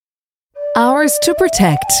Ours to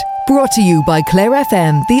Protect. Brought to you by Clare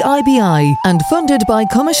FM, the IBI, and funded by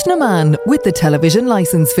Commissioner Mann with the television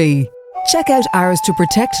licence fee. Check out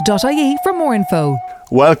ourstoprotect.ie for more info.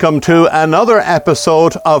 Welcome to another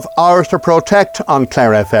episode of Ours to Protect on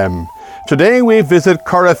Clare FM. Today we visit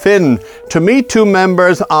Corofin to meet two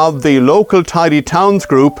members of the local Tidy Towns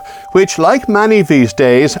group, which, like many these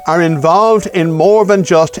days, are involved in more than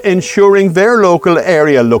just ensuring their local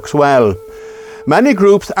area looks well. Many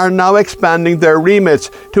groups are now expanding their remits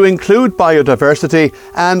to include biodiversity,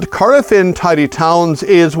 and Corofin Tidy Towns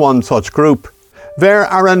is one such group. There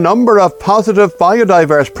are a number of positive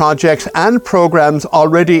biodiverse projects and programmes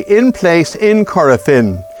already in place in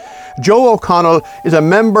Corofin. Joe O'Connell is a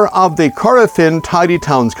member of the Corofin Tidy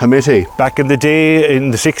Towns Committee. Back in the day,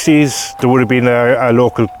 in the 60s, there would have been a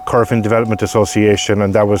local Corofin Development Association,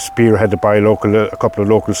 and that was spearheaded by a couple of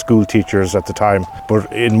local school teachers at the time.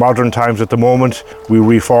 But in modern times at the moment, we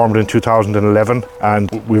reformed in 2011, and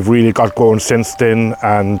we've really got going since then,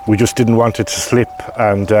 and we just didn't want it to slip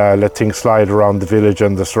and let things slide around the village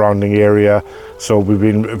and the surrounding area. So we've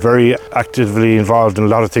been very actively involved in a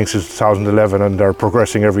lot of things since 2011 and are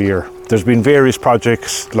progressing every year. There's been various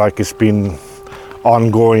projects, like it's been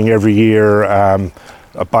ongoing every year,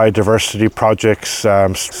 biodiversity projects,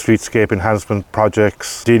 streetscape enhancement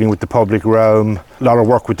projects, dealing with the public realm, a lot of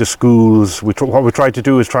work with the schools. What we try to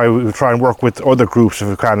do is try and work with other groups if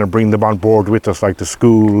we can and bring them on board with us, like the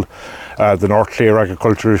school, the North Clare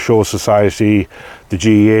Agricultural Show Society, the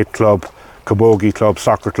GE8 Club, Cabogie Club,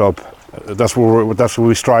 Soccer Club. That's what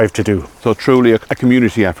we strive to do. So truly a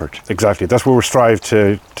community effort. Exactly, that's what we strive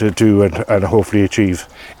to do and hopefully achieve.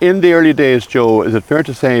 In the early days, Joe, is it fair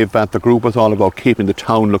to say that the group was all about keeping the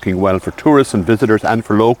town looking well for tourists and visitors and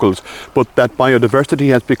for locals, but that biodiversity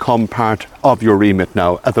has become part of your remit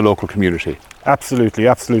now as a local community? Absolutely,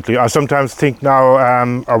 absolutely. I sometimes think now,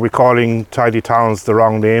 are we calling Tidy Towns the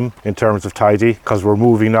wrong name in terms of tidy? Because we're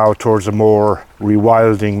moving now towards a more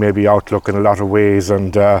rewilding maybe outlook in a lot of ways,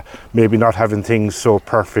 and maybe not having things so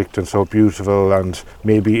perfect and so beautiful, and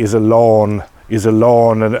maybe is a lawn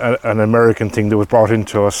an American thing that was brought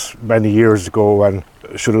into us many years ago, and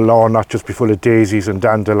should a lawn not just be full of daisies and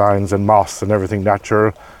dandelions and moss and everything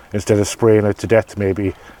natural, instead of spraying it to death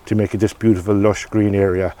maybe to make it this beautiful lush green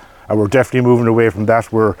area? And we're definitely moving away from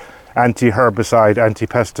that. We're anti-herbicide,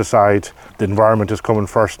 anti-pesticide. The environment is coming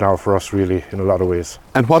first now for us, really, in a lot of ways.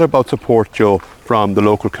 And what about support, Joe, from the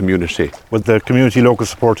local community? Well, the community local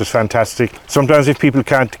support is fantastic. Sometimes if people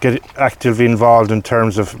can't get actively involved in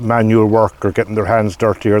terms of manual work or getting their hands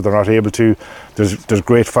dirty, or they're not able to, there's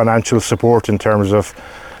great financial support in terms of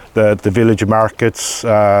the village markets,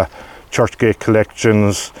 Churchgate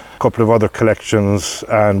collections, a couple of other collections,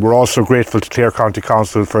 and we're also grateful to Clare County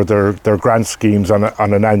Council for their grant schemes on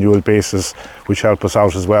an annual basis, which help us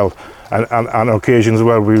out as well. And on occasions as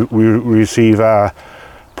well, we receive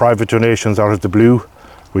private donations out of the blue,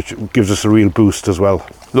 which gives us a real boost as well.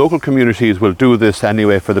 Local communities will do this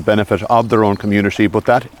anyway for the benefit of their own community, but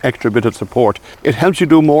that extra bit of support, it helps you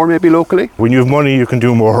do more maybe locally? When you have money, you can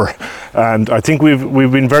do more. And I think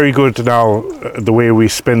we've been very good now, the way we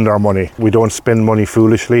spend our money. We don't spend money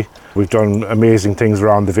foolishly. We've done amazing things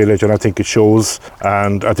around the village, and I think it shows.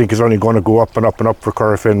 And I think it's only going to go up and up and up for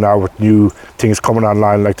Corofin now, with new things coming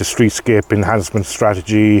online, like the streetscape enhancement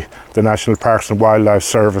strategy, the National Parks and Wildlife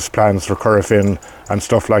Service plans for Corofin and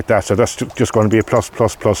stuff like that. So that's just going to be a plus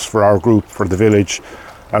for our group, for the village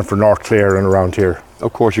and for North Clare and around here.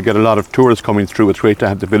 Of course, you get a lot of tourists coming through. It's great to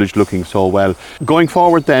have the village looking so well. Going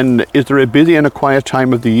forward then, is there a busy and a quiet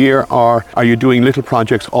time of the year, or are you doing little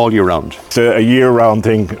projects all year round? It's a year-round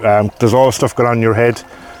thing. There's always stuff going on in your head.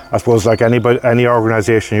 I suppose, like any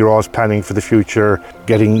organisation, you're always planning for the future,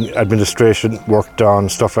 getting administration work done,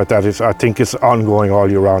 stuff like that. I think it's ongoing all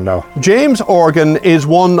year round now. James Organ is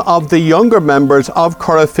one of the younger members of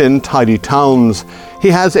Corofin Tidy Towns. He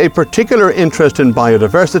has a particular interest in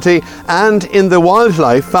biodiversity and in the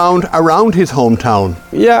wildlife found around his hometown.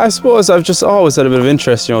 Yeah, I suppose I've just always had a bit of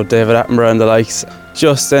interest, David Attenborough and the likes.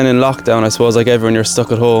 Just then in lockdown, I suppose, like everyone, you're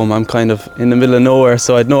stuck at home. I'm kind of in the middle of nowhere,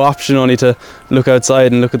 so I had no option only to look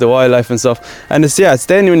outside and look at the wildlife and stuff. And it's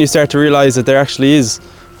then when you start to realise that there actually is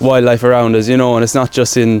wildlife around us, and it's not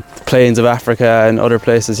just in the plains of Africa and other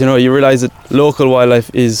places. You realise that local wildlife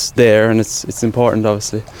is there, and it's important,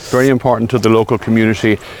 obviously. Very important to the local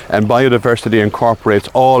community, and biodiversity incorporates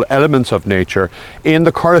all elements of nature. In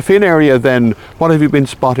the Corofin area then, what have you been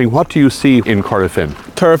spotting? What do you see in Corofin?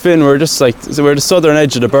 Corofin, we're the southern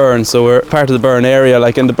edge of the Burn, so we're part of the Burn area,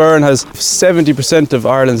 and the Burn has 70% of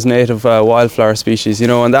Ireland's native wildflower species,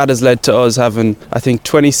 and that has led to us having, I think,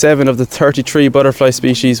 27 of the 33 butterfly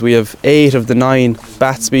species species. We have 8 of the 9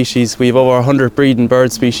 bat species. We have over 100 breeding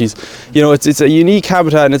bird species. You know, it's a unique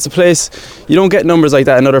habitat, and it's a place you don't get numbers like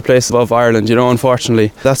that in other places of Ireland, you know,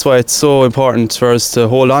 unfortunately. That's why it's so important for us to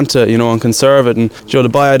hold on to it, you know, and conserve it. And you know, the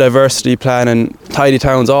biodiversity plan and tidy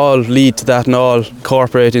towns all lead to that, and all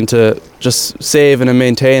incorporate into just saving and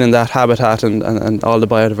maintaining that habitat and all the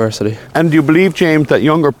biodiversity. And do you believe, James, that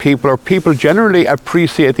younger people or people generally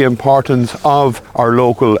appreciate the importance of our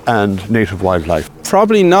local and native wildlife?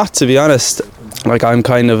 Probably not, to be honest. Like, I'm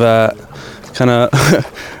kind of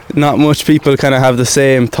not much people kind of have the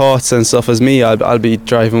same thoughts and stuff as me. I'll be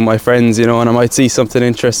driving with my friends, you know, and I might see something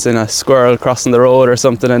interesting, a squirrel crossing the road or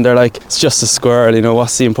something, and they're like, it's just a squirrel, you know,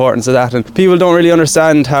 what's the importance of that? And people don't really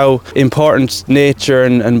understand how important nature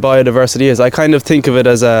and biodiversity is. I kind of think of it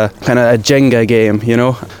as a kind of a Jenga game, you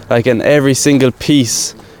know, like, in every single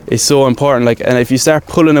piece is so important. Like, and if you start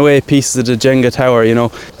pulling away pieces of the Jenga tower, you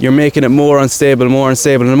know, you're making it more unstable, and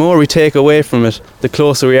the more we take away from it, the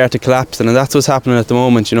closer we are to collapsing. And that's what's happening at the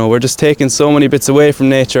moment. You know, we're just taking so many bits away from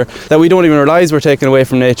nature that we don't even realise we're taking away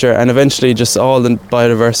from nature, and eventually just all the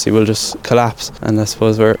biodiversity will just collapse. And I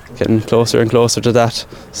suppose we're getting closer and closer to that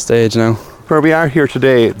stage now. Where we are here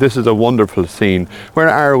today, this is a wonderful scene. Where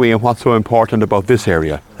are we, and what's so important about this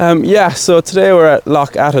area? So today we're at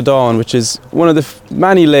Loch Atadawn, which is one of the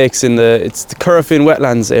many lakes it's the Corofin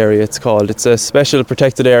wetlands area, it's called. It's a special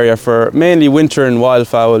protected area for mainly wintering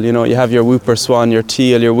wildfowl. You know, you have your whooper swan, your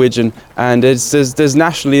teal, your widgeon, and there's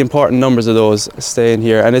nationally important numbers of those staying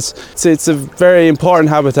here. And it's a very important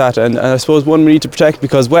habitat, and I suppose one we need to protect,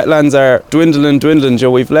 because wetlands are dwindling. You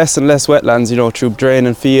know, we've less and less wetlands, you know, through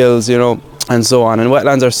draining fields, you know, and so on. And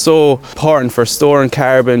wetlands are so important for storing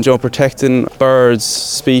carbon, you know, protecting birds,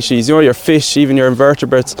 species, you know, your fish, even your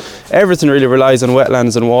invertebrates. Everything really relies on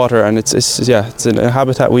wetlands and water, and it's a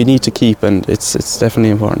habitat we need to keep, and it's definitely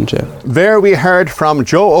important, yeah. There we heard from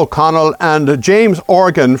Joe O'Connell and James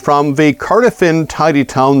Organ from the Corofin Tidy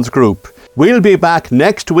Towns group. We'll be back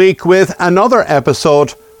next week with another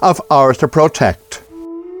episode of Ours to Protect.